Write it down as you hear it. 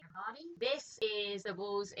This is the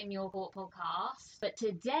Balls in Your Court podcast, but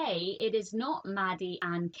today it is not Maddie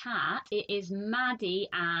and Kat, it is Maddie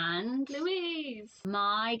and Louise,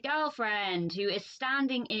 my girlfriend, who is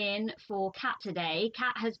standing in for Kat today.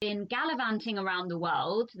 Kat has been gallivanting around the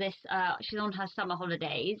world. She's on her summer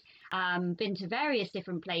holidays, been to various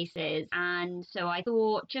different places, and so I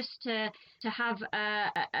thought just to have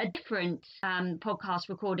a different podcast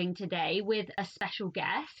recording today with a special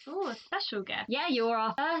guest. Oh, a special guest. Yeah, you're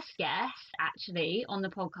our first guest actually on the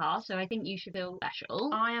podcast, so I think you should feel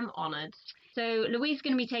special. I am honoured. So Louise is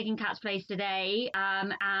going to be taking Kat's place today,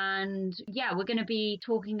 and yeah, we're going to be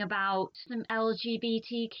talking about some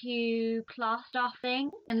LGBTQ plus stuff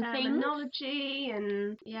and terminology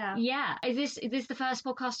and yeah. Yeah, is this the first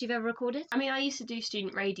podcast you've ever recorded? I mean, I used to do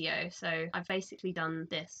student radio, so I've basically done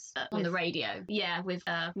this on the radio. Yeah, with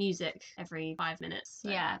music every 5 minutes. So.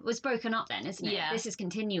 Yeah, it was broken up then, isn't it? Yeah, this is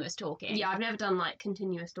continuous talking. Yeah, I've never done like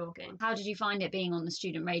continuous talking. How did you find it being on the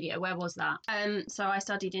student radio? Where was that? So I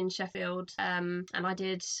studied in Sheffield. And I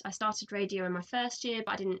started radio in my first year,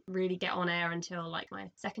 but I didn't really get on air until like my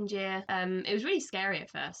second year. It was really scary at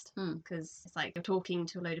first because it's like you're talking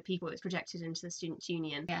to a load of people. It's projected into the Students'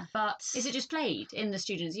 Union. Yeah. But is it just played in the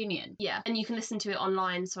Students' Union? Yeah, and you can listen to it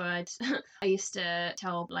online. So I used to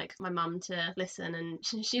tell like my mum to listen, and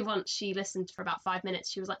she listened for about 5 minutes.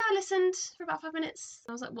 She was like, I listened for about 5 minutes.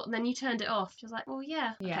 I was like, what? And then you turned it off. She was like, well,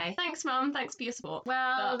 yeah. Okay. Thanks, mum. Thanks for your support.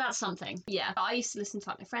 Well, that's something. Yeah, but I used to listen to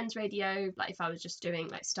like my friend's radio, like if I was just doing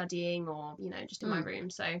like studying or just in my room.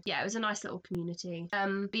 So yeah, it was a nice little community.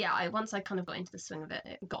 But yeah, once I kind of got into the swing of it,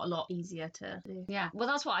 it got a lot easier to do. Yeah, well,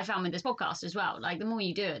 that's what I found with this podcast as well. Like the more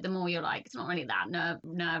you do it, the more you're like, it's not really that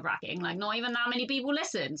nerve-wracking. Like not even that many people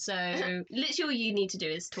listen. So literally all you need to do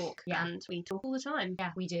is talk. Yeah. And we talk all the time.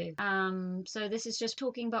 Yeah, we do. So this is just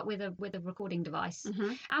talking, but with a recording device.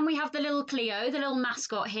 Mm-hmm. And we have the little Cleo, the little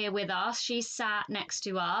mascot, here with us. She's sat next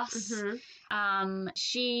to us. Mm-hmm.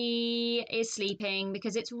 She is sleeping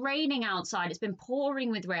because it's raining outside. It's been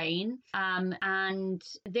pouring with rain. And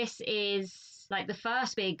this is like the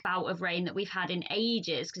first big bout of rain that we've had in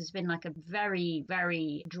ages because it's been like a very,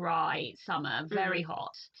 very dry summer, very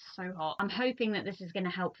hot. So hot. I'm hoping that this is going to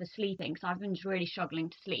help for sleeping because I've been really struggling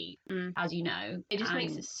to sleep, as you know. It just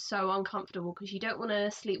makes it so uncomfortable because you don't want to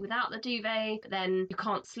sleep without the duvet, but then you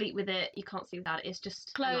can't sleep with it, you can't sleep without it. It's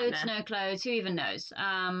just clothes, no clothes, who even knows?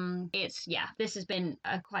 This has been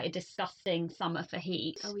quite a disgusting summer for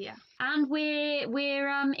heat. Oh yeah. And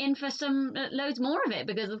we're in for some loads more of it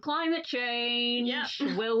because of climate change. Yeah.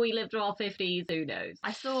 Will we live to our 50s? Who knows?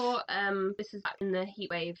 I saw this is back in the heat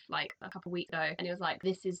wave like a couple of weeks ago, and it was like,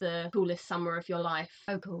 this is the coolest summer of your life.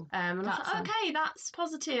 Oh, cool. And I was like, okay, that's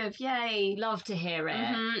positive. Yay. Love to hear it.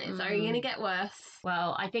 It's only going to get worse.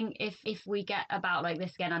 Well, I think if we get about like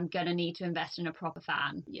this again, I'm going to need to invest in a proper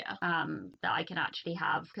fan. Yeah. That I can actually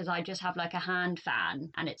have because I just have like a hand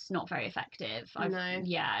fan and it's not very effective. No.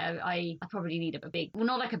 Yeah, I probably need a big, well,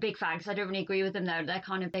 not like a big fan because I don't really agree with them though.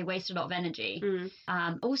 They waste a lot of energy.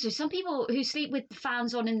 Also, some people who sleep with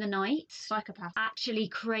fans on in the night, psychopath, actually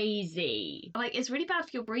crazy. Like it's really bad for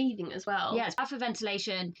your breathing as well. Yeah, it's bad for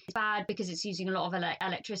ventilation. It's bad because it's using a lot of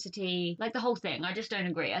electricity. Like the whole thing. I just don't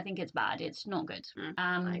agree. I think it's bad. It's not good.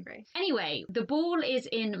 I agree. Anyway, the ball is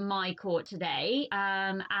in my court today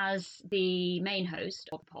as the main host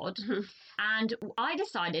of the pod. And I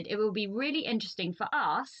decided it will be really interesting for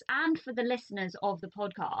us and for the listeners of the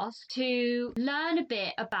podcast to learn a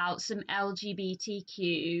bit about some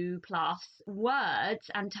LGBTQ plus words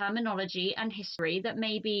and terminology and history that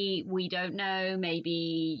maybe we don't know,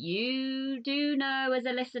 maybe you do know as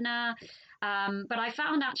a listener. But I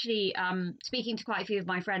found actually, speaking to quite a few of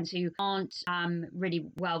my friends who aren't really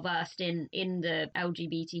well versed in the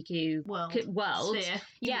LGBTQ world,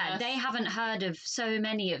 yeah, they haven't heard of so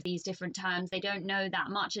many of these different terms. They don't know that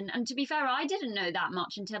much. And to be fair, I didn't know that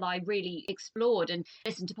much until I really explored and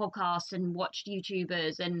listened to podcasts and watched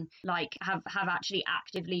YouTubers and like have actually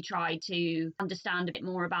actively tried to understand a bit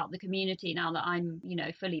more about the community now that I'm,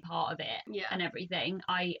 fully part of it and everything.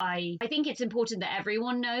 I think it's important that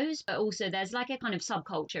everyone knows, but also there's like a kind of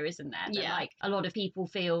subculture, isn't there? That like a lot of people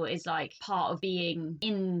feel is like part of being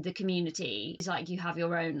in the community. It's like you have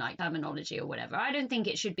your own like terminology or whatever. I don't think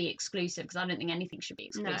it should be exclusive because I don't think anything should be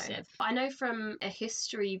exclusive. No. I know from a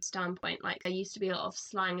history standpoint, like there used to be a lot of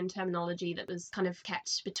slang and terminology that was kind of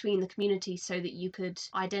kept between the community so that you could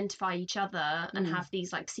identify each other and have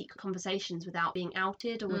these like secret conversations without being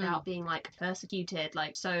outed or without being like persecuted.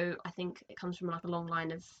 Like, so I think it comes from like a long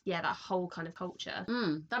line of, that whole kind of culture.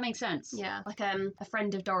 That makes sense. Yeah, like a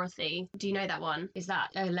friend of Dorothy. Do you know that one? Is that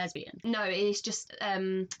a lesbian? No, it's just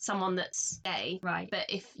someone that's gay. Right. But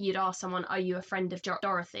if you'd ask someone, "Are you a friend of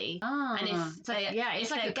Dorothy?" Ah, And if it's like, it's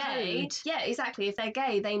if like they're a gay, code. yeah, exactly. If they're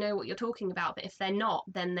gay, they know what you're talking about. But if they're not,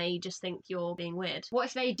 then they just think you're being weird. What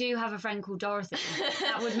if they do have a friend called Dorothy?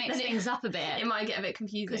 That would mix Then things up a bit. It might get a bit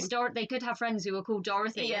confusing. Because they could have friends who are called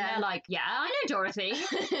Dorothy, Yeah. and they're like, "Yeah, I know Dorothy.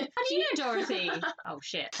 How do you know Dorothy?" Oh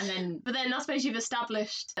shit! And then But then I suppose you've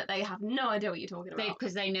established that they have no idea what you're talking about.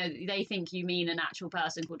 because they think you mean an actual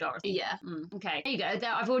person called Dorothy. Yeah. Okay, there you go.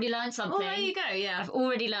 I've already learned something. Well, there you go. Yeah. I've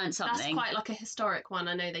already learned something. That's quite like a historic one.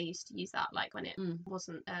 I know they used to use that like when it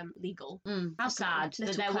wasn't legal. How sad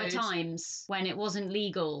that there were times when it wasn't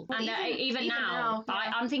legal. Well, and even now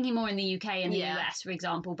yeah. I'm thinking more in the UK and the Yeah. US, for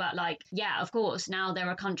example. But like, yeah, of course, now there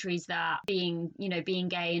are countries that being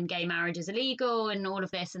gay and gay marriage is illegal and all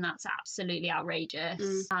of this, and that's absolutely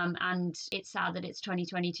outrageous. And it's sad that it's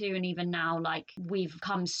 2022, and even now, like, we've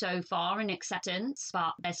come so far in acceptance,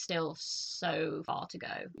 but there's still so far to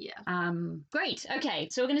go. Yeah. Great. Okay,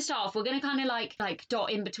 so we're going to start off. We're going to kind of like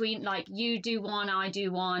dot in between, like you do one, I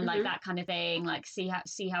do one, like that kind of thing. Like see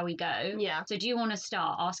how we go. Yeah. So do you want to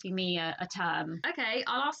start asking me a term? Okay,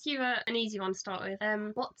 I'll ask you an easy one to start with.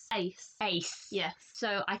 What's ace? Ace. Yes.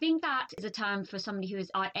 So I think that is a term for somebody who is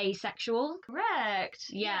asexual. Correct.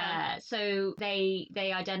 Yeah. So they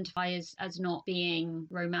identify as not being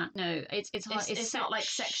romantic. No, it's not like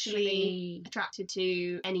sexually attracted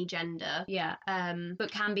to any gender. Yeah.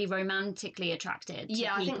 But can be romantically attracted to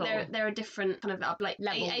yeah, people. I think there are different kind of like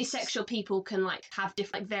levels. Asexual people can like have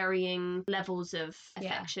different like, varying levels of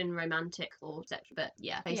affection, romantic or sexual. But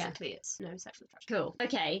yeah, basically it's no sexual attraction. Cool.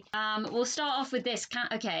 Okay. We'll start off with this. Can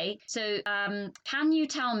you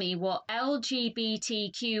tell me what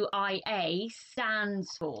LGBTQIA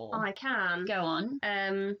stands for? I can. Go on.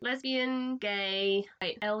 Lesbian, gay,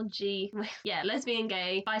 lesbian,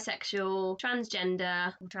 gay, bisexual,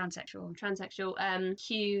 transgender, transsexual,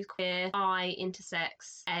 Q, queer, I,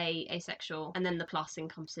 intersex, A, asexual, and then the plus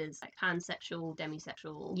encompasses like pansexual,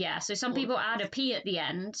 demisexual. Yeah, so some people add a P at the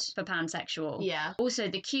end for pansexual. Yeah. Also,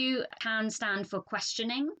 the Q can stand for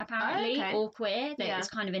questioning, apparently, or queer. It's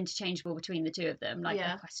kind of interchangeable between the two of them, like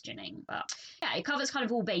questioning. But yeah, it covers kind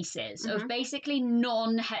of all bases of basically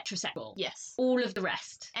non-heterosexual. Yes. All of the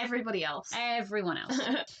rest. Everybody else. Everyone else.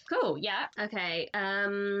 Cool, yeah. Okay,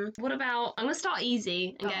 what about, I'm going to start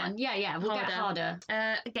easy and get Yeah, we'll get harder.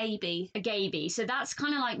 A gayby. A gayby. So that's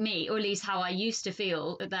kind of like me, or at least how I used to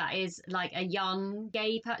feel, that is like a young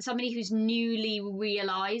gay somebody who's newly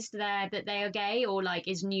realised that they are gay, or like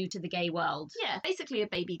is new to the gay world. Yeah, basically a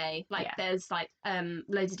baby gay. Like there's like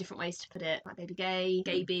loads of different ways to put it. Like baby gay,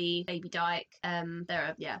 gayby, baby dyke. There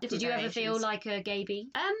are different Did you ever feel like a gayby?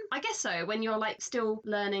 I guess so. When you're like still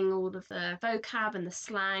learning all of the vocab and the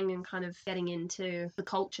slang and kind of getting into the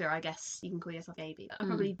culture, I guess you can call yourself gayby. But I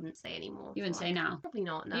probably wouldn't say anymore. You wouldn't say now? Probably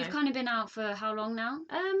not, no. You've kind of been out for how long now?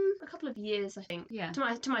 A couple of years, I think. Yeah.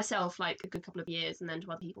 To myself, like a good couple of years, and then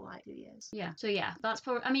to other people, like 2 years. Yeah. So yeah, that's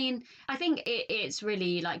probably. I mean, I think it's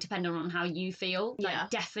really like dependent on how you feel. Like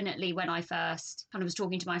definitely when I first kind of was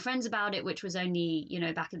talking to my friends about it, which was only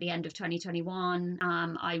back at the end of 2021,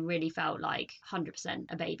 I really felt like 100%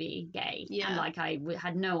 a baby gay. Yeah. And like I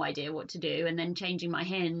had no idea what to do, and then changing my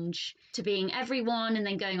Hinge to being everyone, and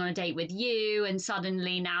then going on a date with you, and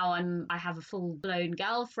suddenly now I have a full blown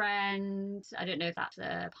girlfriend. I don't know if that's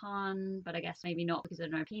a pun, but I guess maybe not because there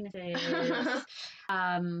are no penises.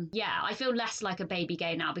 I feel less like a baby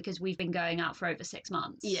gay now because we've been going out for over 6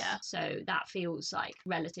 months. Yeah. So that feels like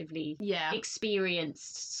relatively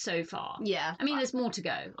experienced so far. Yeah. I mean, there's more to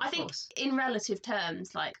go. I think in relative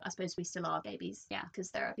terms, like, I suppose we still are babies. Yeah.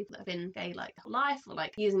 Because there are people that have been gay like whole life, or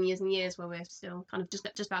like years and years and years, where we're still kind of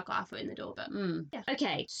just about got our foot in the door. But yeah.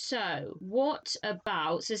 Okay. So what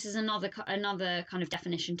about? So this is another kind of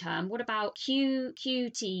definition term. What about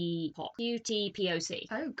QT pop? QTPOC.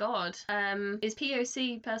 Oh God. Is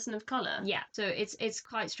POC person of colour? Yeah. So it's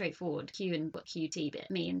quite straightforward. Q and what QT bit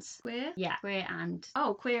means. Queer. Yeah. Queer and.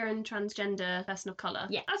 Oh, queer and transgender person of colour.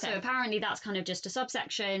 Yeah. Okay. So apparently that's kind of just a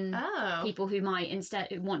subsection. Oh. People who might instead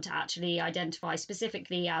want to actually identify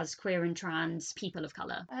specifically as queer and trans people of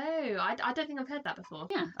colour. Oh, I don't think I've heard that before.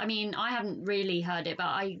 Yeah. I mean, I haven't really heard it, but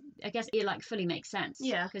I guess it like fully makes sense.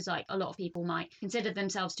 Yeah. Because like a lot of people might consider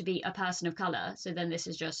themselves to be a person of colour, so then this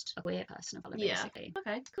is just a queer person of colour, basically.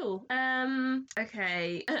 Okay, cool.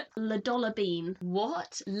 Okay. Le dollar bean.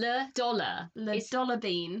 What? Le dollar? Le dollar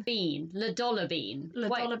bean. Bean. Le dollar bean. Le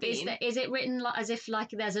dollar bean. Is it written as if like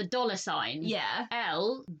there's a dollar sign? Yeah.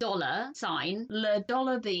 L dollar sign. Le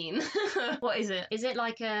dollar bean. What is it? Is it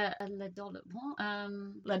like a le dollar? What?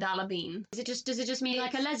 Le dollar bean. Does it just mean mean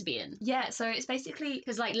like a lesbian? Yeah, so it's basically...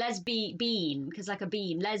 Because like bean, because like a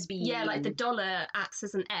bean, lesbian. Yeah, like the dollar acts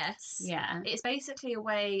as an S. Yeah. It's basically a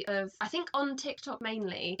way of, I think on TikTok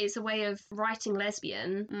mainly, it's a way of writing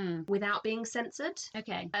lesbian without being censored.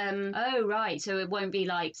 Okay. Oh, right. So it won't be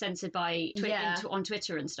like censored by Yeah. on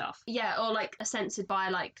Twitter and stuff. Yeah, or like censored by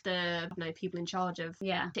like the people in charge of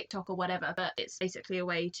TikTok or whatever. But it's basically a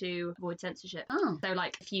way to avoid censorship. Oh. So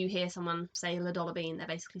like if you hear someone say La Dollar Bean, they're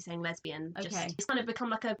basically saying lesbian. Okay. It's kind of become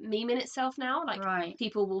like a meme in itself now. Like right.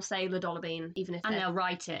 people will say La Dollar Bean even if they'll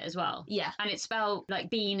write it as well. Yeah. And it's spelled like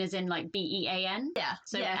bean as in like BEAN. Yeah.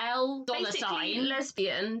 So L dollar basically sign.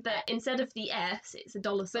 lesbian, but instead of the S, it's a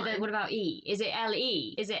dollar sign. But then what about E? Is it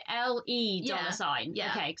LE? Is it LE dollar sign?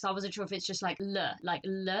 Yeah. Okay, because I wasn't sure if it's just like le,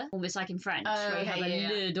 almost like in French, Oh, where you have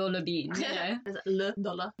a le dollar bean, you know? Is it le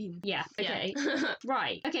dollar bean? Yeah, okay.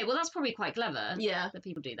 Right. Okay, well, that's probably quite clever. Yeah. That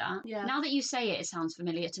people do that. Yeah. Now that you say it, it sounds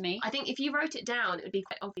familiar to me. I think if you wrote it down, it would be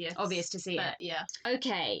quite obvious. Obvious to see it. Yeah.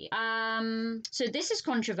 Okay. So this is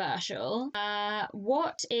controversial.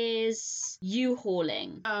 What is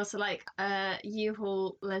U-hauling? Oh, so like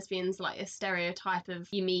U-Haul lesbians, like a stereotype of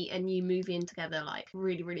you meet and you move in together like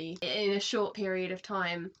really, really in a short period of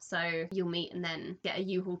time. So you'll meet and then get a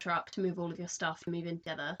U-Haul truck to move all of your stuff and move in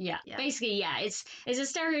together. Yeah. Basically, yeah. It's a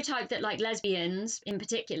stereotype that like lesbians in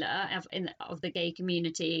particular of the gay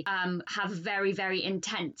community have very, very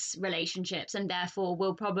intense relationships and therefore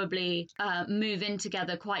will probably move in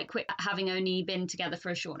together quite quick, having only been together for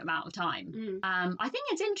a short amount of time. I think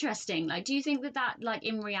it's interesting. Like, do you think that like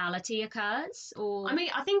in reality occurs? Or I mean,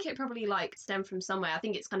 I think it probably like stemmed from somewhere. I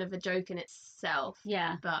think it's kind of a joke in itself.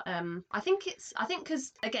 Yeah. But I think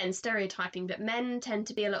because again stereotyping, but men tend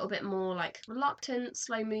to be a little bit more like reluctant,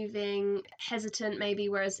 slow moving, hesitant maybe.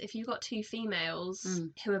 Whereas if you've got two females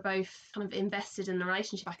who are both kind of invested in the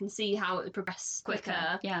relationship, I can see how it would progress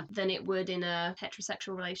quicker than it would in a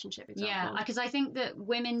heterosexual relationship. Example. Yeah, because I think that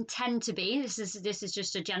women tend to be, this is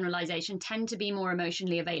just a generalization, tend to be more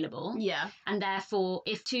emotionally available. Yeah. And therefore,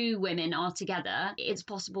 if two women are together, it's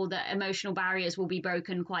possible that emotional barriers will be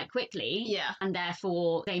broken quite quickly. Yeah. And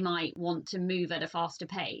therefore, they might want to move at a faster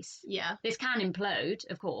pace. Yeah. This can implode,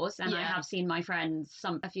 of course, and I have seen my friends,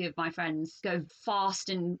 a few of my friends go fast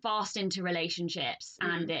into relationships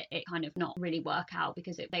and it kind of not really work out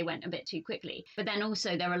because they went a bit too quickly. But then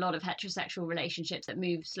also there are a lot of heterosexual relationships that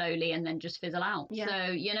move slowly and then just fizzle out. Yeah.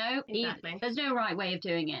 So, exactly. there's no right way of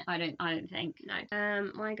doing it. I don't think.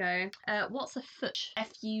 No. My go. What's a futch?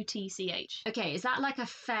 Futch. Okay, is that like a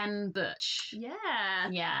femme butch? Yeah.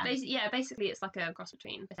 Yeah. Basically it's like a cross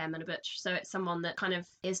between a femme and a butch. So it's someone that kind of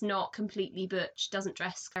is not completely butch, doesn't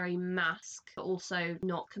dress very masc, but also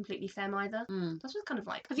not completely femme either. That's what kind of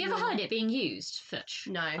like. Have you ever heard it being used, futch?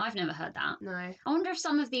 No. I've never heard that. No. I wonder if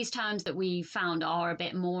some of these terms that we found are a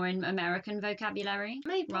bit more in American vocabulary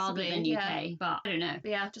Maybe rather possibly, than UK, but I don't know.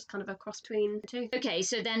 But yeah, just kind of a cross between the two. Okay,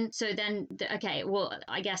 so then, okay, well,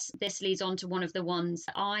 I guess this leads on to one of the ones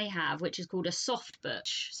that I have, which is called a soft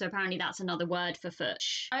butch. So apparently that's another word for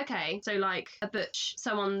futch. Okay, so like a butch,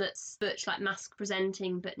 someone that's butch, like masc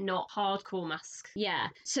presenting, but not hardcore masc. Yeah.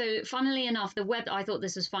 So funnily enough, I thought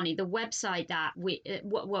this was funny. The website that we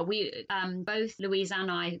both Louise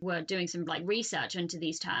and I were doing some like research into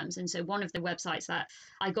these terms, and so one of the websites that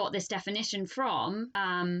I got this definition from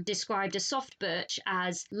described a soft butch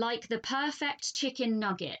as like the perfect chicken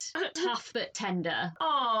nugget, tough but tender.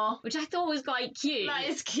 Oh, which I thought was quite cute. That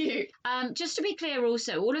is cute. Just to be clear,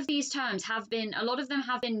 also, all of these terms a lot of them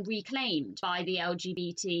have been reclaimed by the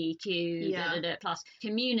LGBTQ plus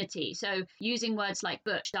community. So using words like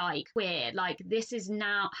butch, dyke, queer, like this has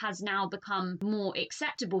now become more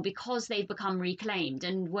acceptable because they've become reclaimed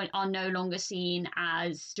and are no longer seen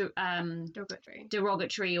as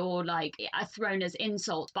derogatory or like thrown as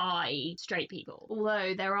insult by straight people.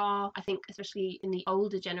 Although there are, I think, especially in the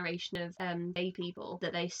older generation of gay people,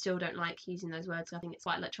 that they still don't like using those words. I think it's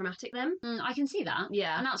quite like traumatic them. I can see that.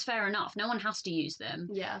 Yeah. And that's fair enough. No one has to use them.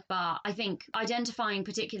 Yeah. But I think identifying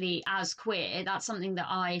particularly as queer, that's something that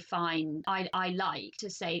I find I like to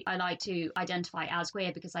say. I like to identify as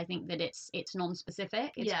queer because I think that it's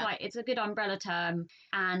non-specific. It's a good umbrella term,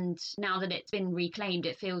 and now that it's been reclaimed,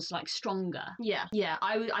 it feels like stronger. Yeah.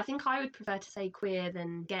 I think I would prefer to say queer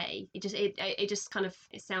than gay. It just kind of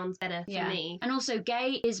sounds better for me. And also,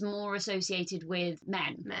 gay is more associated with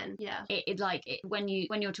men. Yeah. When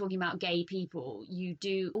you're talking about gay people, you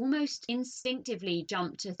do almost instinctively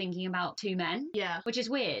jump to thinking about two men. Yeah. Which is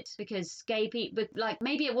weird because gay people, like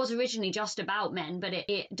maybe it was originally just about men, but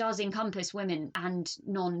it does encompass women and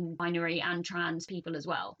non-binary and trans people as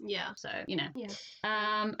well. Yeah. So, Yeah.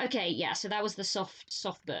 Okay, yeah, so that was the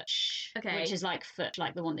soft butch. Okay. Which is like foot,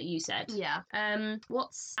 like the one that you said. said. Yeah.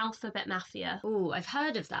 What's Alphabet Mafia? Oh, I've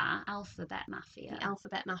heard of that. Alphabet Mafia. The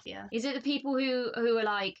Alphabet Mafia. Is it the people who are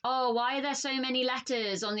like, oh, why are there so many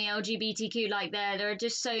letters on the LGBTQ? Like there are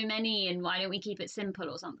just so many, and why don't we keep it simple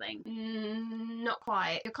or something? Not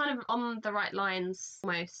quite. You're kind of on the right lines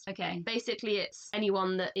almost. Okay. Basically, it's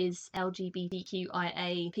anyone that is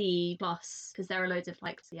LGBTQIA+, because there are loads of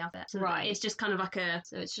like the alphabet. So Right. it's just kind of like a...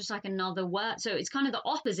 So it's just like another word. So it's kind of the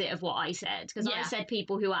opposite of what I said, because I Yeah. said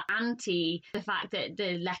people who are anti the fact that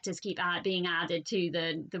the letters keep being added to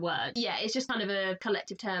the word. Yeah, it's just kind of a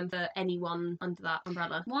collective term for anyone under that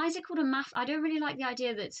umbrella. Why is it called a I don't really like the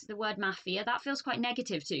idea that the word mafia. That feels quite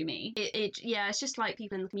negative to me. Yeah, it's just like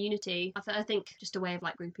people in the community. I think just a way of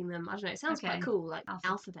like grouping them. I don't know. It sounds quite Okay. cool, like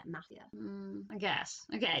Alphabet Mafia. I guess.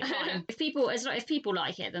 Okay, fine. if people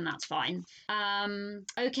like it, then that's fine.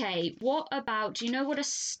 Okay. What about? Do you know what a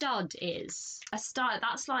stud is? A stud.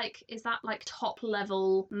 That's like, is that like top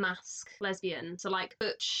level mask lesbian? So like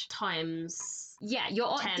Butch times. Yeah,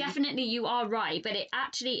 you're 10. definitely, you are right, but it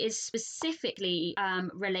actually is specifically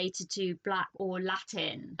related to Black or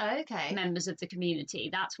Latin Okay. members of the community.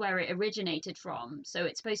 That's where it originated from. So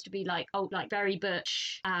it's supposed to be like very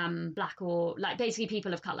butch, Black, or like basically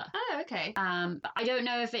people of color. Oh, okay. But I don't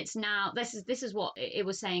know if it's now. This is what it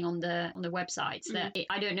was saying on the websites, that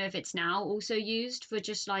I don't know if it's now also used for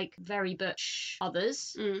just like very butch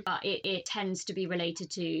others, but it tends to be related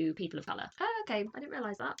to people of color. Oh, okay. I didn't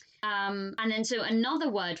realise that. And then so another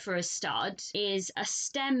word for a stud is a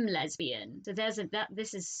STEM lesbian. So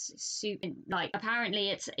this is super, like, apparently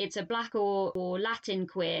it's a Black or Latin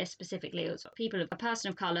queer, specifically, or people of a person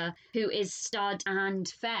of color who is stud and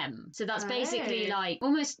femme. So that's basically like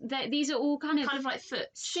almost these are all kind of like foot.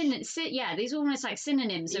 Yeah, these are almost like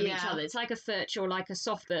synonyms of each Yeah. other. It's like a futch or like a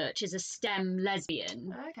soft butch is a STEM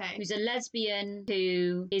lesbian. Okay. Who's a lesbian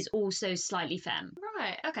who is also slightly femme.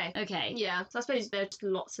 Right. Okay. Okay. Yeah. So I suppose there's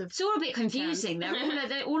lots of... It's all a bit confusing.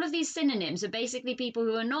 All of these synonyms are basically people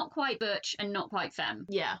who are not quite butch and not quite femme.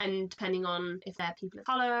 Yeah, and depending on if they're people of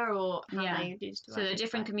colour or how they do to So there are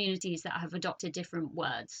different communities that have adopted different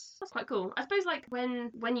words. That's quite cool. I suppose like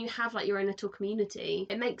when you have like your own little community,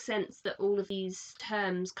 it makes sense that all of these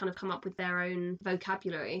terms kind of come up with their own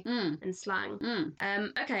vocabulary and slang.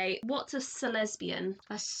 Okay, what's a celesbian?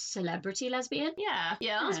 A celebrity lesbian? Yeah,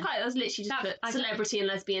 that's literally just put celebrity and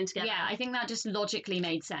lesbian together. Yeah, I think that just logically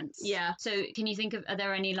made sense. Yeah. So can you think of, are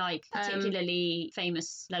there any like particularly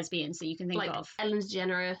famous lesbians that you can think like of? Ellen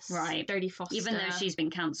DeGeneres, right? Jodie Foster, even though she's been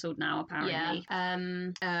cancelled now apparently.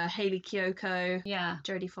 Yeah. Haley Kiyoko. Yeah.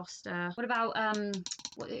 Jodie Foster. What about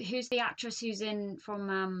who's the actress who's in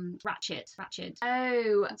from Ratched?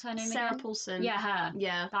 Oh, what's her name Sarah again? Paulson. Yeah, her.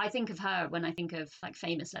 Yeah. I think of her when I think of like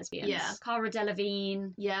famous lesbians. Yeah. Cara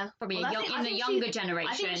Delevingne. Yeah. Probably Well, in the younger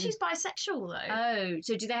generation. I think she's bisexual though. Oh,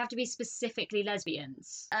 so do they have to be specifically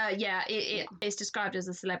lesbians? Yeah, it's described as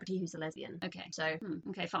a celebrity who's a lesbian. Okay. So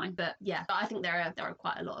okay, fine. But yeah, I think there are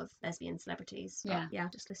quite a lot of lesbian celebrities. But yeah,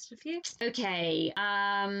 just listed a few. Okay.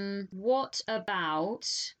 What about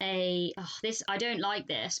this? I don't like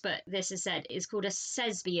this, but this is said is called a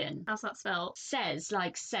sesbian. How's that spelled? Says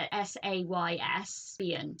like SAYS.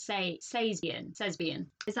 Sesbian.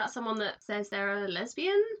 Is that someone that says they're a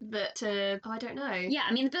lesbian? That I don't know. Yeah,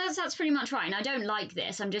 I mean that's pretty much right. And I don't like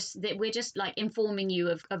this. We're just like informing you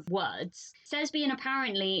of words. Sesbian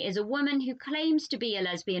apparently is a woman who claims to be a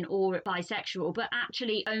lesbian or bisexual, but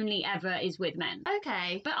actually only ever is with men.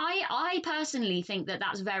 Okay. But I personally think that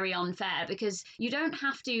that's very unfair, because you don't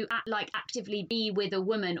have to actively be with a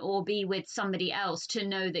woman or be with somebody else to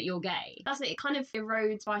know that you're gay. That's it. It kind of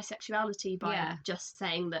erodes bisexuality by just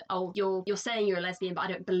saying that, oh, you're saying you're a lesbian, but I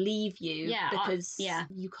don't believe you because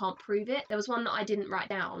you can't prove it. There was one that I didn't write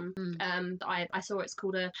down. I saw it's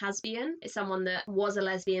called a hasbian. It's someone that was a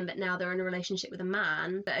lesbian, but now they're in a relationship with a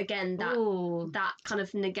man. But again, that kind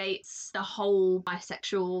of negates the whole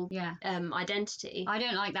bisexual identity. I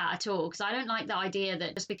don't like that at all, because I don't like the idea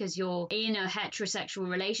that just because you're in a heterosexual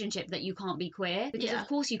relationship that you can't be queer, because of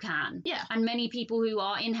course you can. Yeah. And many people who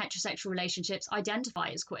are in heterosexual relationships identify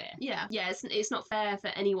as queer. Yeah. It's not fair for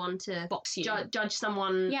anyone to box you, judge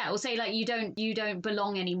someone. Yeah, or say like you don't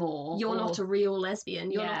belong anymore. You're not a real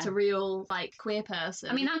lesbian. You're not a real like queer person.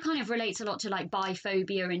 I mean, that kind of relates a lot to like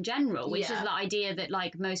biphobia in general, which is the idea that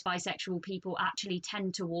like most bisexual people actually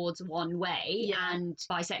tend towards one way, and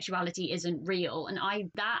bisexuality isn't real. And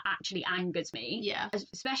that actually angers me. Yeah.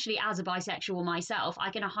 Especially as a bisexual myself,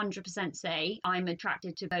 I can 100% say I'm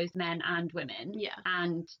attracted to both men and women. Yeah.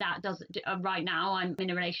 And that doesn't. Right now, I'm in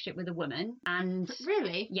a relationship with a woman. And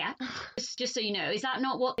really, yeah. Just so you know, is that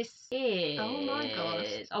not what this is? Oh my god.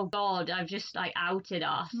 Oh god, I've just like outed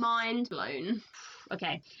us. Mind blown.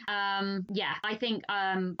 Okay. Yeah, I think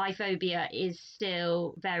biphobia is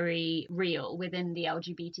still very real within the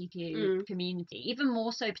LGBTQ community, even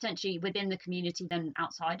more so potentially within the community than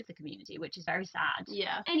outside of the community, which is very sad.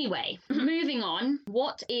 Yeah. Anyway, moving on.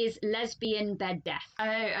 What is lesbian bed death?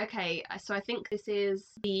 Oh, okay. So I think this is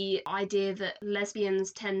the idea that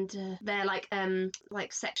lesbians tend to, their like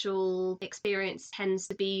sexual experience tends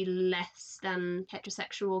to be less than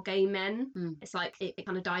heterosexual gay men. It's like it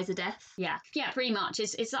kind of dies a death. Yeah, pretty much.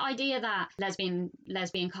 It's the idea that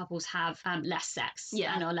lesbian couples have less sex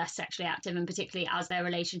and are less sexually active, and particularly as their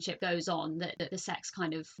relationship goes on, that the sex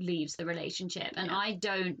kind of leaves the relationship. And I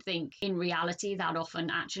don't think in reality that often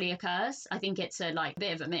actually occurs. I think it's a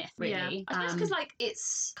bit of a myth, really. Yeah. I suppose because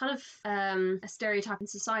it's kind of a stereotype in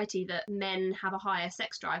society that men have a higher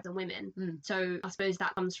sex drive than women. So I suppose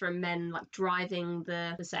that comes from men like driving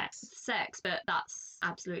the sex, but that's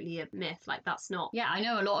absolutely a myth. Like that's not. Yeah, I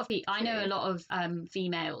know a lot of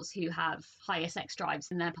females who have higher sex drives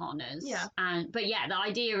than their partners. Yeah. But yeah, the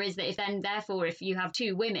idea is that if you have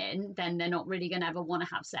two women, then they're not really going to ever want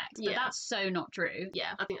to have sex. But that's so not true.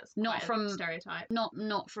 Yeah, I think that's not from a stereotype.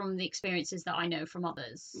 Not from the experiences that I know from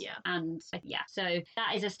others. Yeah. And so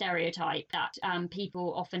that is a stereotype that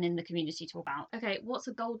people often in the community talk about. Okay, what's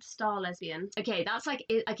a gold star lesbian? Okay, that's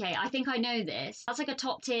I think I know this. That's like a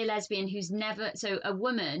top tier lesbian who's never, so a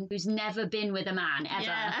woman who's never been with a man ever.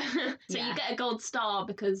 Yeah. So you get a gold star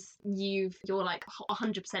because you're like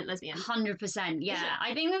 100% lesbian. 100%. Yeah.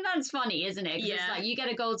 I think that's funny, isn't it? 'Cause it's like you get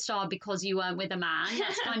a gold star because you weren't with a man.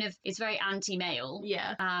 That's kind of, it's very anti-male.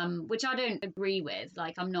 Yeah. Which I don't agree with.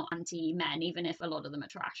 Like, I'm not anti-men, even if a lot of them are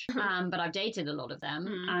trash. But I've dated a lot of them,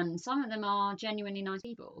 and some of them are genuinely nice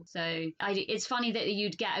people. So it's funny that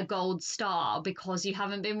you'd get a gold star because you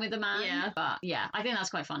haven't been with a man. Yeah. But yeah, I think that's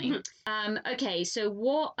quite funny. Okay, so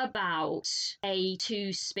what about a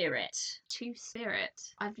two-spirit? Two-spirit?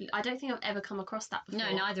 I don't think I've ever come across that before.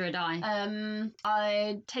 No, neither had I.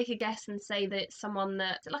 I'd take a guess and say that it's someone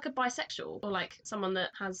that's like a bisexual, or like someone that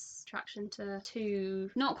has attraction to two.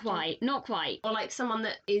 Not quite. Or like someone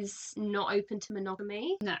that is not open to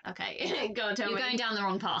monogamy. No. Okay, go on, tell me. You're going down the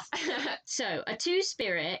wrong path. So, a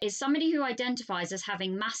two-spirit is somebody who identifies as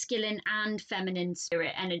having masculine and feminine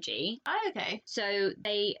spirit energy. Oh, okay. So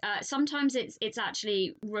they sometimes it's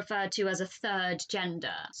actually referred to as a third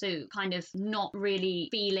gender. So kind of not really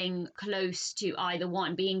feeling close to either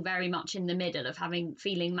one, being very much in the middle of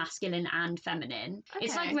feeling masculine and feminine. Okay.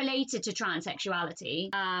 It's like related to transsexuality,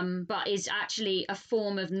 but is actually a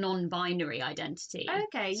form of non-binary identity.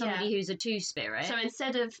 Okay, Somebody who's a two-spirit. So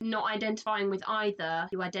instead of not identifying with either,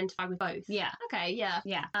 you identify with both. Yeah. Okay, yeah.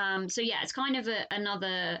 Yeah. So yeah, it's kind of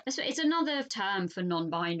another term for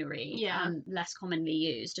non-binary. Yeah. Less commonly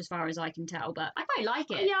used as far as I can tell, but I quite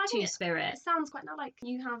like it. Yeah, I think two-spirit. It sounds quite like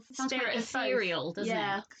you have Sounds spirit quite of both. ethereal, doesn't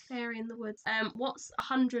yeah, it? fairy in the woods. What's a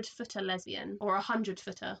 100-footer lesbian or a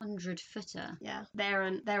 100-footer? 100-footer. Yeah, they're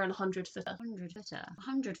an 100-footer. 100-footer.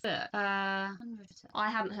 100-foot. 100-footer. I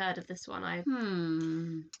hadn't heard of this one.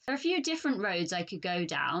 There are a few different roads I could go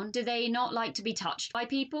down. Do they not like to be touched by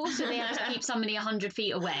people, so they have to keep somebody 100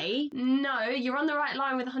 feet away? No, you're on the right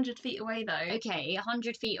line with 100 feet away though. Okay,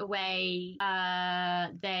 100 feet away,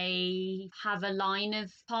 they have a line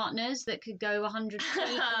of partners that could go 100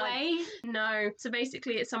 feet away? No. So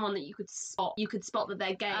basically it's someone that you could spot. You could spot that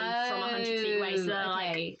they're gay from 100 feet away. So they're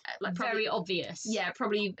okay. like probably, very obvious. Yeah,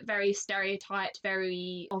 probably very stereotyped,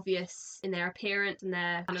 very obvious in their appearance and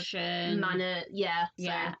their kind of manner. Yeah.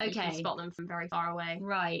 Yeah. So okay. You can spot them from very far away.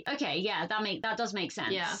 Right. Okay. Yeah. That does make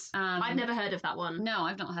sense. Yeah. I've never heard of that one. No,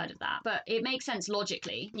 I've not heard of that. But it makes sense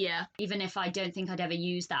logically. Yeah. Even if I don't think I'd ever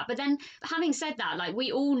use that. But then, having said that, like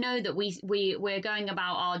we all know that we're going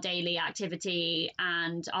about our daily activity,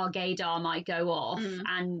 and our gaydar might go off,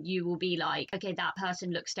 and you will be like, okay, that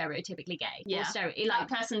person looks stereotypically gay. Yeah. That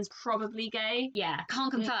person's probably gay. Yeah.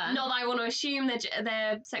 Can't confirm. Not that I want to assume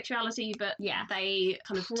their sexuality, but yeah, they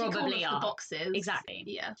kind of probably tick all of the boxes. Exactly.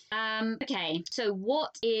 Yeah. Okay. So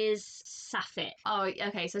what is sapphic? Oh,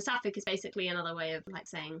 okay. So sapphic is basically another way of like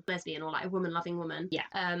saying lesbian or like a woman-loving woman. Yeah.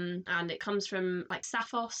 And it comes from like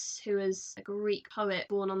Sappho's, who is a Greek poet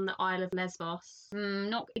born on the Isle of Lesbos.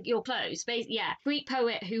 Not you're close. Yeah, Greek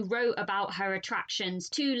poet who wrote about her attractions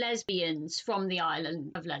to lesbians from the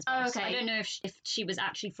island of Lesbos. Oh, okay. I don't know if she was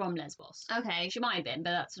actually from Lesbos. Okay. She might have been,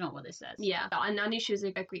 but that's not what this says. Yeah, I knew she was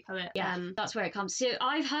a Greek poet. Yeah, that's where it comes. So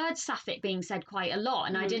I've heard sapphic being said quite a lot,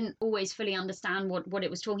 and I didn't always fully understand what it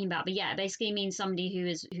was talking about. But yeah, it basically means somebody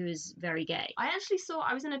who is very gay. I actually saw,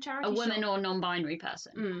 I was in a charity A woman shop. or non-binary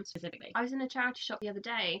person, specifically. I was in a charity shop the other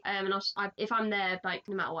day, and if I'm there, like,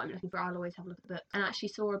 no matter what I'm looking for, I'll always have a look at the book. And I actually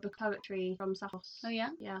saw a book of poetry from Sappho's. Oh, yeah?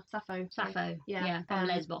 Yeah, Sappho. Sappho. Yeah. From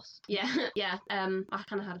Lesbos. Yeah, yeah. I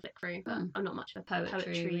kind of had a flick through, but I'm not much of a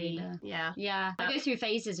Poetry reader. Yeah. Yeah, I go through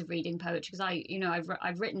phases of reading poetry because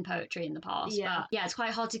I've written poetry in the past. Yeah. But yeah, it's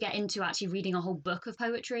quite hard to get into actually reading a whole book of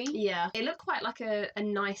poetry. Yeah, it looked quite like a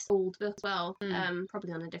nice old book as well.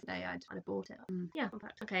 Probably on a different day I'd have bought it. Yeah.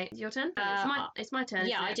 Okay, it's your turn. It's my turn.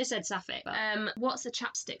 Yeah, I just said sapphic. But... what's a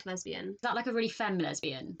chapstick lesbian? Is that like a really femme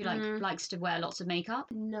lesbian who likes to wear lots of makeup?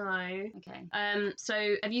 No. Okay.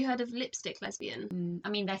 So have you heard of lipstick lesbian? I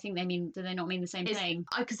mean, do they not mean the same thing?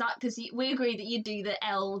 Because we agree that you do the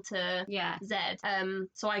L to Z.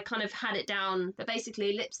 So I kind of had it down, but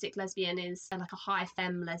basically lipstick lesbian is like a high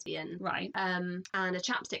femme lesbian. Right. And a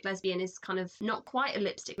chapstick lesbian is kind of not quite a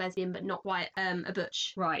lipstick lesbian, but not quite a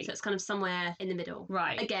butch. Right. So it's kind of somewhere in the middle.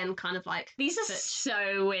 Right. Again, kind of like these are butch.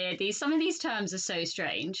 So weird. Some of these terms are so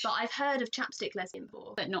strange. But I've heard of chapstick lesbian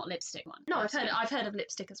before, but not lipstick one. No, I've heard of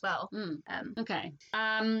lipstick as well. Okay.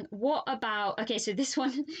 What about? Okay, so this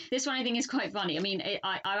one I think is quite funny. I mean,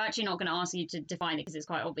 I'm actually not going to ask you to define it because it's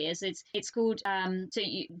quite obvious. It's called so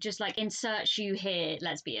you just like insert shoe here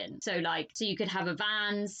lesbian. So you could have a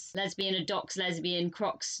Vans lesbian, a Docs lesbian,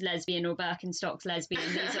 Crocs lesbian, or Birkenstocks lesbian.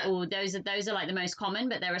 These are all those are like the most common,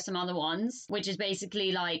 but there are some other ones, which is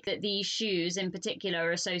basically like that these shoes in particular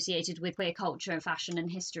are associated with queer culture and fashion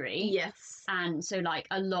and history. Yes. And so like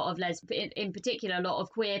a lot of in particular, a lot of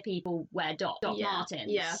queer people wear Doc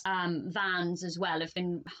Martens. Yeah. Vans as well have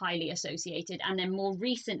been highly associated, and then more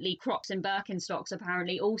recently Crocs and Birkenstocks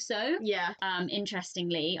apparently also. Yeah.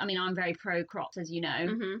 Interestingly, I mean, I'm very pro Crocs, as you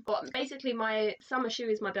know. Well, basically my summer shoe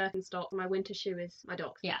is my Birkenstock, my winter shoe is my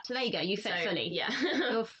Docs. Yeah. So there you go. You fit fully. Yeah.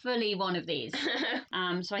 You're fully one of these.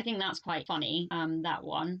 So I think that's quite funny. That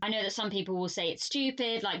one. I know that some people will say it's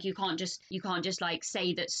stupid. Like you can't just like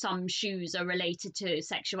say that some shoes are related to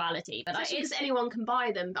sexuality, but because anyone can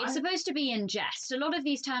buy them. It's supposed to be in jest. A lot of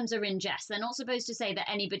these terms are in jest. They're not supposed to say that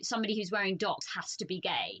somebody who's wearing Docs has to be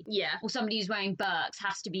gay. Yeah. Or somebody who's wearing Birks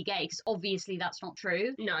has to be gay, because obviously that's not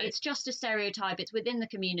true. No. It's just a stereotype. It's within the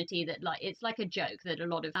community that like it's like a joke that a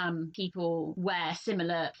lot of people wear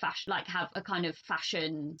similar fashion, like have a kind of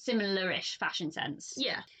similar-ish fashion sense.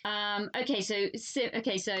 Yeah. Okay, so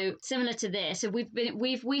similar to this, so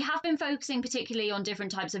we have been focusing particularly on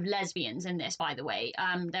different types of lesbians in this, by the way.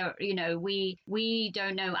 We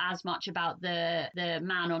don't know as much about the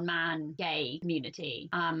man on man gay community.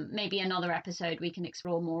 Maybe another episode we can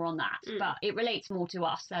explore more on that, but it relates more to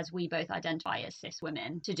us as we both identify as cis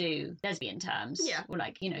women to do lesbian terms. Yeah. Or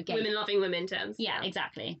like, gay. Women loving women terms. Yeah,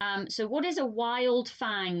 exactly. So what is a wild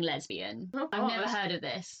fang lesbian? Oh, I've never heard of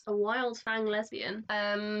this. A wild fang lesbian.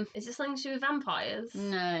 Is this something to do with vampires?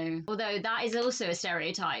 No. Although that is also a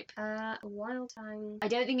stereotype. A wild fang. I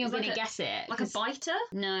don't think you're going to guess it. Like a biter?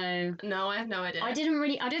 No. No, I have no idea. I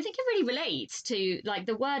don't think it really relates to, like,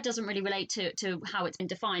 the word doesn't really relate to how it's been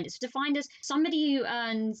defined. It's defined as somebody who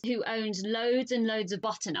owns loads and loads of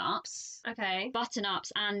button-ups. Okay.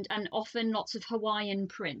 Button-ups and often lots of Hawaiian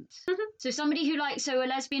print. So a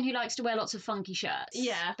lesbian who likes to wear lots of funky shirts.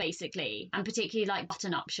 Yeah. Basically. And particularly like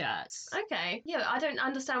button-up shirts. Okay. Yeah, I don't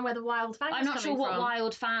understand where the wild fang I'm is not coming sure what from.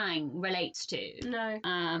 wild fang relates to. No.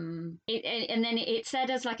 And then it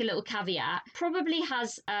said as like a little caveat, probably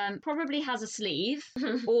has a sleeve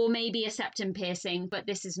or maybe a septum piercing, but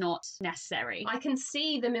this is not necessary. I can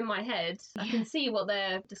see them in my head. I can see what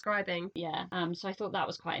they're describing. Yeah. So I thought that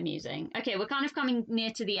was quite amusing. Okay, we're kind of coming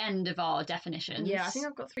near to the end of our definitions. Yeah, I think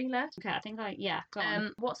I've got 3 left. Okay, go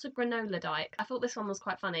on. What's a granola dyke? I thought this one was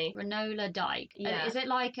quite funny. Granola dyke. Yeah. Is it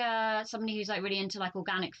like somebody who's like really into like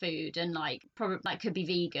organic food and like probably like could be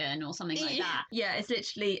vegan or something like that? Yeah, it's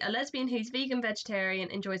literally a lesbian who's vegan, vegetarian,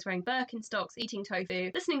 enjoys wearing Birkenstocks, eating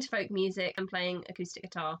tofu, listening to folk music, and playing acoustic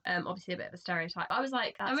guitar. Obviously a bit of a stereotype. I was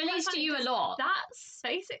like, it relates to you a lot. That's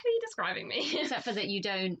basically describing me. Except for that you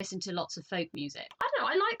don't listen to lots of folk music. I don't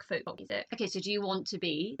know, I like folk music. Okay, so do you want to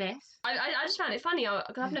be this? I just found it funny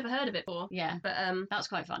because I've never heard of it before. Yeah. But that's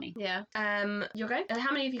quite funny. Yeah. You'll go?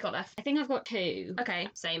 How many have you got left? I think I've got 2. Okay,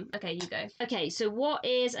 same. Okay, you go. Okay, so what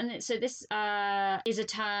is, so this is a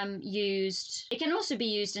term used, it can also be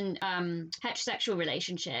used in heterosexual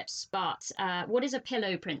relationships, but what is a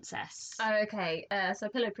pillow princess? Oh, okay. So a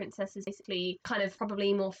pillow princess is basically kind of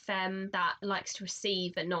probably more femme that likes to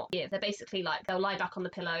receive but not give. They're basically like, they'll lie back on the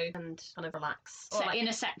pillow and kind of relax. Or like, in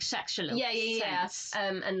a sexual sense.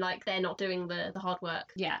 And like they're not doing the hard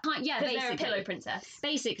work. Yeah. Yeah, basically. They're a pillow princess.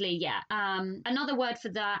 Basically, yeah. Another word for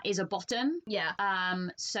that is a bottom. Yeah.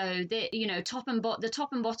 So the top and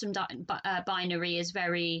bottom binary is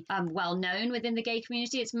very well known within the gay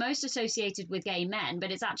community. It's most associated with gay men,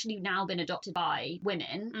 but it's actually now been adopted by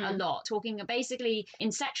women a lot, talking basically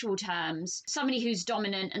in sexual terms, somebody who's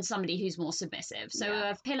dominant and somebody who's more submissive. So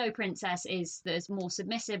a pillow princess is the more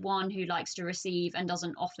submissive one who likes to receive and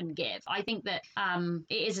doesn't often give. I think that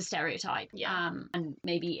it is a stereotype, and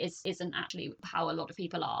maybe isn't actually how a lot of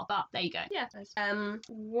people are, but there you go. Yeah.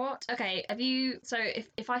 Okay, have you, so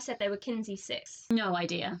if I said they were Kinsey 6? No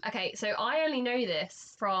idea. Okay, so I only know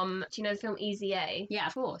this from, do you know the film Easy A? Yeah,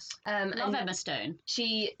 of course. Love Emma Stone.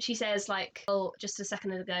 She says like, oh, just a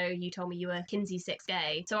second ago you told me you were Kinsey 6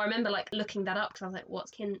 gay. So I remember like looking that up because I was like,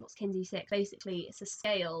 what's Kinsey 6? Basically, it's a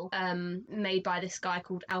scale made by this guy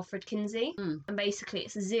called Alfred Kinsey, and basically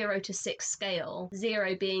it's a 0 to 6 scale.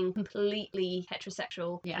 0 being completely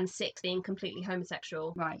heterosexual, and 6 being completely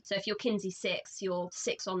homosexual. Right. So if you're Kinsey 6, you're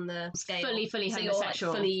 6 on the scale. Fully so homosexual. You're like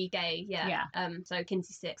fully gay. Yeah. So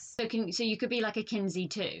Kinsey 6. So you could be like a Kinsey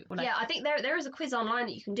 2. Like... Yeah, I think there is a quiz online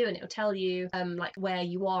that you can do, and it'll tell you like where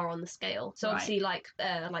you are on the scale. So obviously like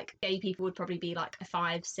gay people would probably be like a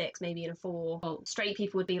 5, 6, maybe in a 4. Oh. Straight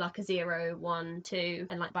people would be like a 0, 1, 2,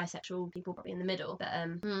 and like bisexual people probably in the middle. But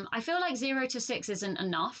I feel like 0 to 6 isn't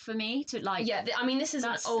enough for me to like. Yeah, I mean this is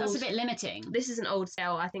that's a bit limiting. This is an old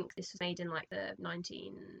scale. I think this was made in like the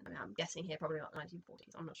I'm guessing here probably like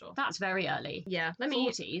 1940s. I'm not sure. That's very early. Yeah,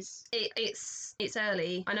 40s. It's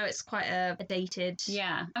early. I know it's quite a dated.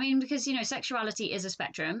 Yeah, I mean because sexuality is a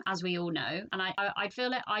spectrum, as we all know, and I'd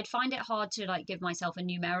find it hard to like give myself a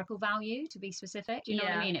numerical value to be specific. Do you know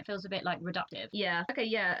what I mean? It feels a bit like reductive. Yeah. Okay.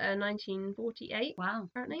 Yeah. 1948. Wow.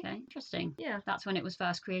 Apparently. Okay. Interesting. Yeah. That's when it was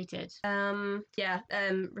first created. Yeah.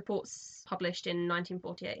 Reports published in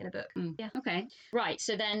 1948 in a book. Yeah. Okay. Right.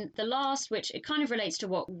 So then the last, which it kind of relates to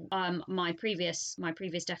what my previous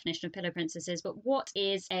definition of pillow princess is, but what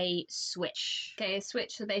is a switch? Okay, a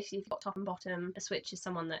switch. So basically, if you've got top and bottom, a switch is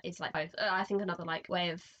someone that is like both. I think another like way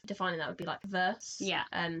of defining that would be like verse. Yeah.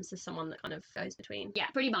 So someone that kind of goes between. Yeah,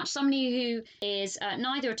 pretty much. Somebody who is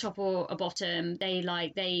neither a top or a bottom.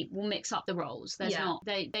 They will mix up the roles. There's not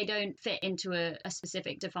they don't fit into a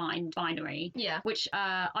specific defined binary. Yeah. Which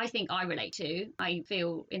I think I relate to. I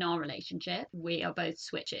feel in our relationship we are both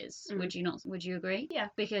switches. Would you not? Would you agree? Yeah.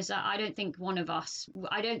 Because I don't think one of us.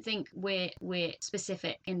 I don't think we're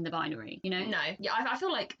specific in the binary. You know. No. Yeah. I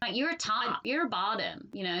feel like you're a top. You're a bottom.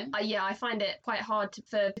 You know. Yeah. I find it quite hard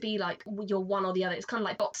to be like you're one or the other. It's kind of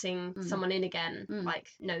like boxing someone in again. Like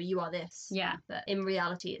no, you are this. Yeah. But in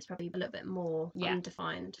reality, it's probably a little bit more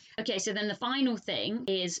undefined. Okay. So then the final thing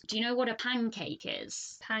is, do you know what a pancake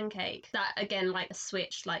is? Pancake. That again, like a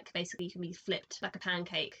switch. Like basically, you can be flipped like a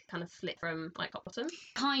pancake, kind of flip from like top bottom.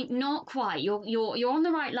 Not quite. You're on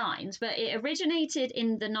the right lines, but it originated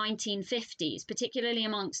in the 1950s, particularly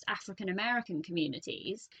amongst African American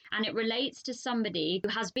communities, and it relates to somebody who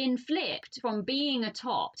has been flipped from being a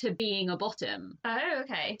top to being a bottom. Oh,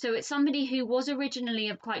 okay. So it's somebody who was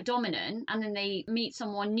originally quite dominant, and then they meet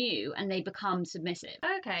someone new and they become submissive.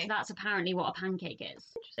 Okay. So that's apparently what a pancake is.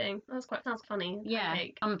 Interesting. Sounds funny. Yeah,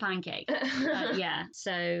 pancake. I'm a pancake. Yeah.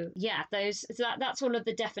 So yeah, that's all of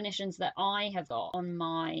the definitions that I have got on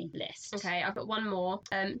my list. Okay, I've got one more.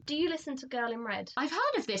 Do you listen to Girl in Red? I've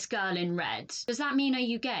heard of this Girl in Red. Does that mean are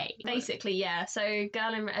you gay? Basically, yeah. So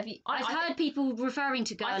Girl in Red. I've heard people referring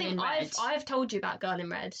to Girl in Red. I've told you about Girl in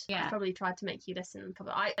Red. Yeah. I've probably tried to make you listen.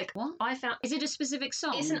 What? I found. Is it a specific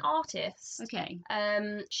song? It's an artist. Okay.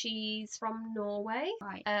 She's from Norway.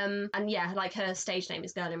 Right. And yeah, like her stage name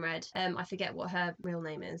is Girl in Red. I forget what her real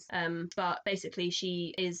name is. But basically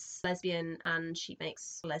she is lesbian and she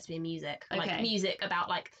makes lesbian music. Okay. Like music about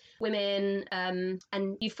like women.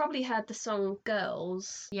 And you've probably heard the song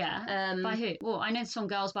Girls. Yeah. By who? Well, I know the song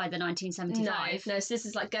Girls by the 1975. No, so this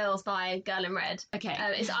is like Girls by Girl in Red. Okay.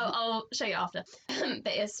 I'll show you after.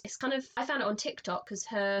 But it's kind of, I found it on TikTok because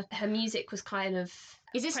her music was kind of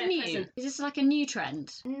Is this new? Present. Is this like a new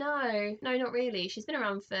trend? No, not really. She's been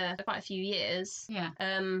around for quite a few years. Yeah.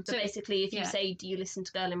 So basically, if you say, do you listen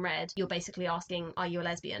to Girl in Red, you're basically asking, are you a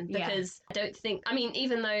lesbian? Because I don't think, I mean,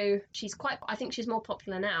 even though I think she's more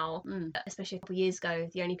popular now, especially a couple of years ago,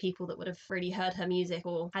 the only people that would have really heard her music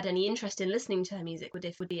or had any interest in listening to her music would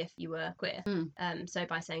be if you were queer. So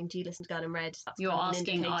by saying, do you listen to Girl in Red? That's you're kind of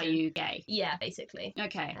asking, are you gay? Yeah, basically.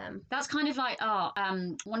 Okay. That's kind of like,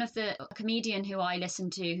 one of the comedian who I listen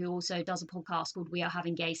listen to, who also does a podcast called We Are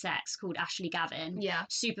Having Gay Sex, called Ashley Gavin. Yeah.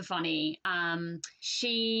 Super funny.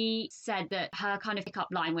 She said that her kind of pickup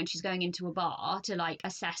line when she's going into a bar to like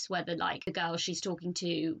assess whether like the girl she's talking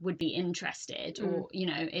to would be interested or, you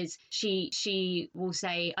know, is she will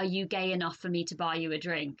say, "Are you gay enough for me to buy you a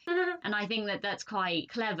drink?" And I think that that's quite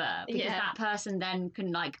clever, because that person then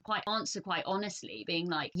can like quite answer quite honestly, being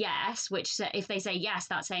like, yes, which if they say yes,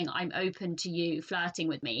 that's saying I'm open to you flirting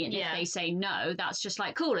with me. And if they say no, that's just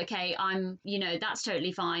like, cool, okay, I'm, you know, that's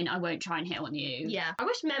totally fine. I won't try and hit on you. Yeah. I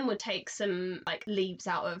wish men would take some like leaves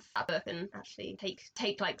out of that book and actually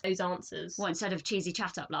take like those answers. Well, instead of cheesy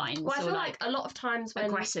chat up lines. Well, I feel like a lot of times when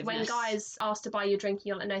guys ask to buy you a drink,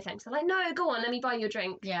 you're like, no thanks. They're like, no, go on, let me buy you a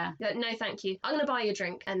drink. Yeah. You're like, no, thank you. I'm gonna buy you a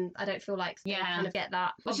drink, and I don't feel like they kind of get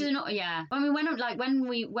that. Which is not, I mean,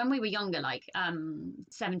 when we were younger, like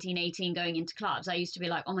 17, 18, going into clubs, I used to be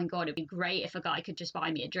like, oh my god, it'd be great if a guy could just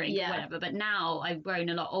buy me a drink or whatever. But now I've grown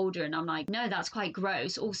a lot older, and I'm like, no, that's quite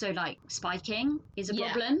gross. Also, like, spiking is a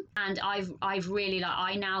problem, and I've really like,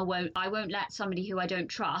 I won't let somebody who I don't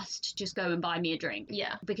trust just go and buy me a drink.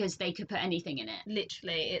 Yeah, because they could put anything in it.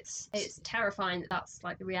 Literally, it's terrifying that that's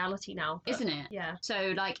like the reality now, isn't it? Yeah.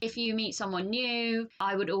 So like, if you meet someone new,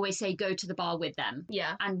 I would always say go to the bar with them.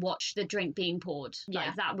 Yeah. And watch the drink being poured. Yeah.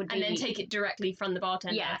 Like, that would be... And then take it directly from the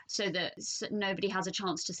bartender. Yeah. So that nobody has a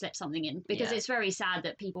chance to slip something in, because it's very sad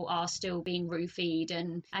that people are still being roofied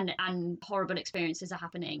and horrible experiences are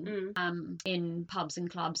happening in pubs and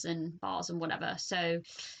clubs and bars and whatever. So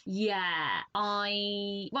yeah,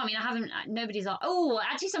 I haven't, nobody's asked. Oh,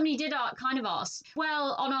 actually somebody did kind of ask.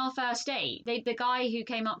 Well, on our first date, the guy who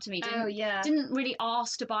came up to me didn't really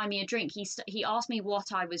ask to buy me a drink. He asked me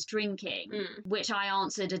what I was drinking, which I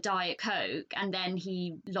answered a Diet Coke, and then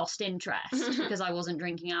he lost interest because I wasn't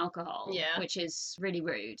drinking alcohol, which is really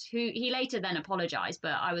rude. He later then apologised,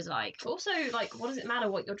 but I was like... Also, like, what does it matter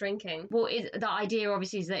what you're drinking? Well, the idea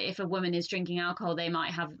obviously is that if a woman is drinking alcohol, they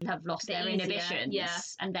might have lost their inhibitions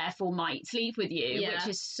and therefore might sleep with you, which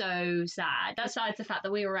is so sad. Besides the fact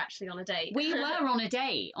that we were actually on a date. We were on a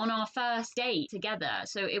date, on our first date together,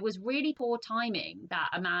 so it was really poor timing that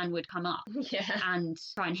a man would come up and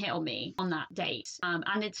try and hit on me on that date.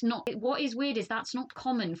 And it's not... What is weird is that's not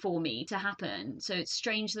common for me to happen, so it's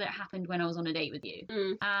strange that it happened when I was on a date with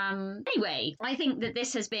you. Anyway, I think that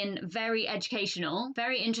this has been very educational,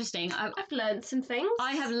 very interesting. I've learned some things.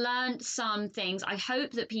 I have learned some things. I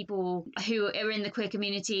hope that people who are in the queer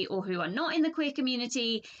community or who are not in the queer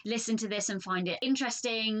community listen to this and find it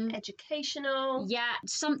interesting, educational. Yeah,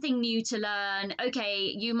 something new to learn.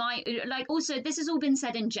 Okay, you might like, also this has all been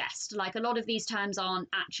said in jest. Like, a lot of these terms aren't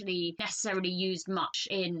actually necessarily used much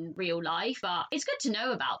in real life, but it's good to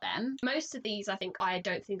know about them. Most of these, I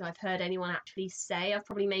don't think I've heard anyone actually say. I've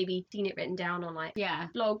probably maybe seen it written down on like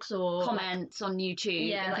blogs or comments on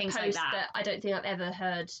YouTube and things posts, like that. But I don't think I've ever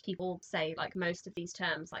heard people say like most of these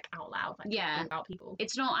terms like out loud, like talking about people.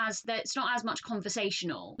 It's not as much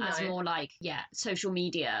conversational as more like social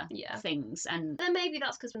media things, and then maybe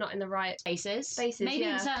that's because we're not in the right spaces. Maybe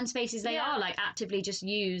in certain spaces they are like actively just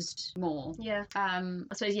used more. I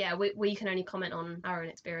suppose we can only comment on our own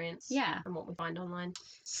experience and what we find online.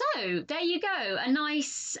 So there you go, a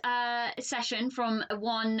nice session from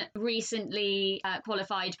one recently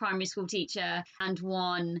qualified primary school teacher and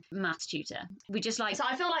one maths tutor. We just like... So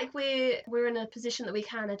I feel like we're in a position that we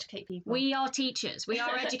can educate people. We are teachers. We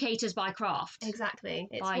are educators by craft. Exactly.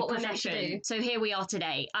 It's by what profession. We're meant to do. So here we are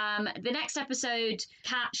today. The next episode,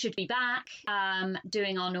 Kat should be back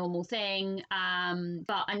doing our normal thing.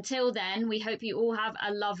 But until then, we hope you all have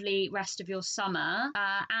a lovely rest of your summer,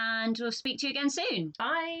 and we'll speak to you again soon.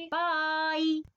 Bye. Bye.